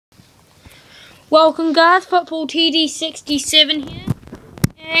Welcome guys, Football TD67 here,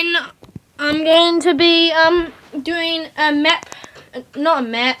 and I'm going to be doing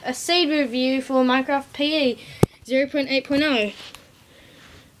a seed review for Minecraft PE 0.8.0.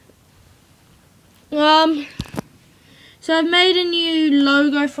 So I've made a new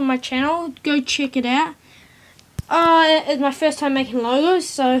logo for my channel. Go check it out. It's my first time making logos,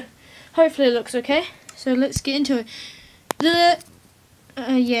 so hopefully it looks okay. So let's get into it.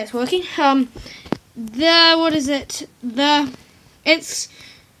 Yeah, it's working. It's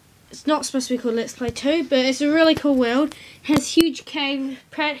not supposed to be called Let's Play 2, but it's a really cool world. It has huge cave,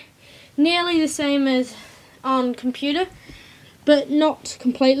 nearly the same as on computer, but not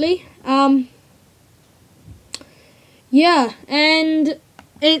completely. Yeah, and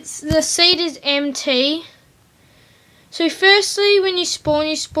the seed is MT. So firstly, when you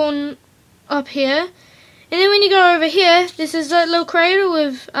spawn up here, and then when you go over here, this is that little crater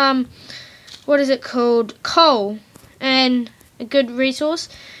with what is it called? Coal, and a good resource.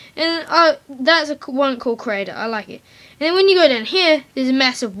 And that's one cool crater. I like it. And then when you go down here, there's a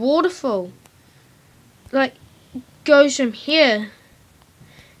massive waterfall. Like, goes from here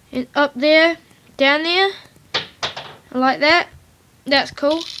and up there, down there. I like that. That's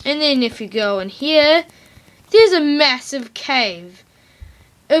cool. And then if you go in here, there's a massive cave.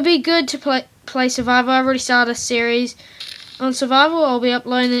 It would be good to play Survival. I've already started a series on Survival. I'll be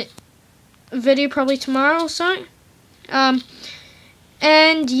uploading a video probably tomorrow or so.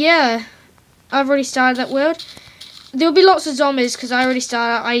 And yeah, I've already started that world. There'll be lots of zombies because I already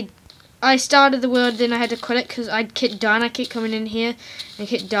started. I started the world, then I had to quit it because I kept dying. I kept coming in here and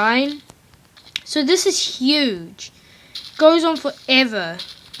kept dying. So this is huge. Goes on forever.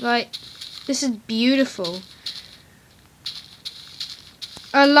 Like, this is beautiful.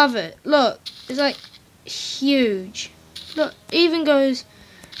 I love it. Look, it's like huge. Look, even goes.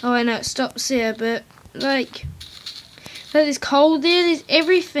 Oh, I know it stops there, but like there's coal there. There's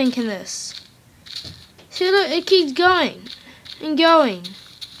everything in this. See, look, it keeps going and going.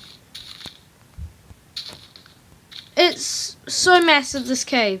 It's so massive, this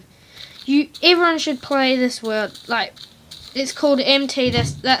cave. Everyone should play this world. Like, it's called MT.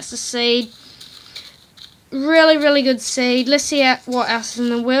 That's the seed. Really, really good seed. Let's see what else is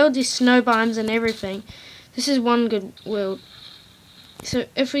in the world. There's snow biomes and everything. This is one good world. So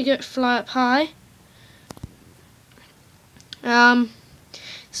if we fly up high, there's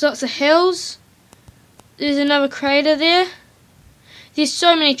lots of hills. There's another crater there. There's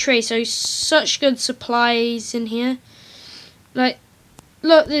so many trees, so such good supplies in here. Like,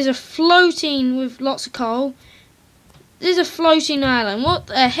 look, there's a floating with lots of coal. There's a floating island. What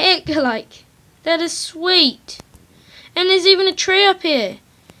the heck? Like, that is sweet. And there's even a tree up here.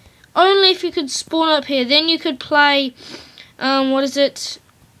 Only if you could spawn up here, then you could play. What is it?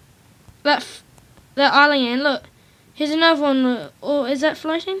 That island. And look, here's another one. Or is that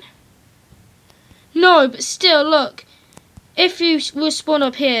floating? No, but still, look. If you were spawned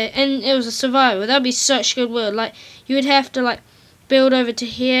up here and it was a survival, that'd be such a good world. Like, you would have to like build over to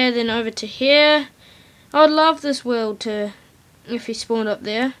here, then over to here. I would love this world to, if you spawned up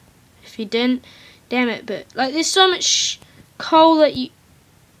there. If you didn't, damn it. But like, there's so much coal that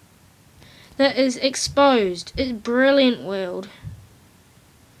is exposed. It's a brilliant world.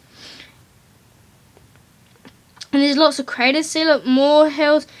 And there's lots of craters. See, look, more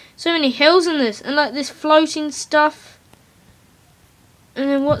hills. So many hills in this. And like this floating stuff. And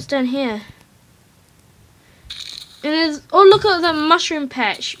then what's down here? And there's, oh, look at that mushroom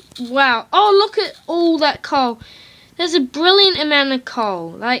patch. Wow. Oh, look at all that coal. There's a brilliant amount of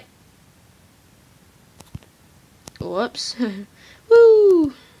coal. Like, whoops.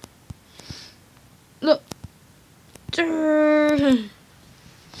 Woo. Look.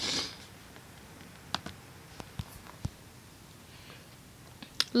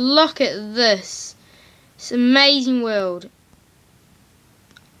 Look at this. It's an amazing world.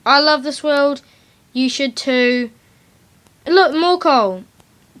 I love this world. You should too. Look, more coal.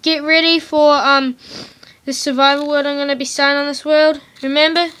 Get ready for the survival world I'm going to be starting on this world.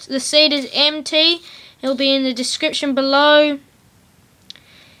 Remember, the seed is MT. It'll be in the description below.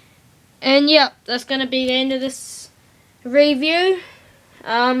 And yeah, that's going to be the end of this review.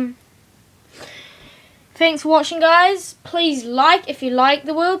 Thanks for watching, guys. Please like if you like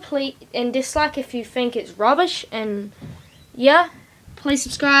the world, please, and dislike if you think it's rubbish. And yeah, please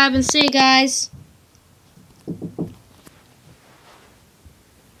subscribe and see you guys.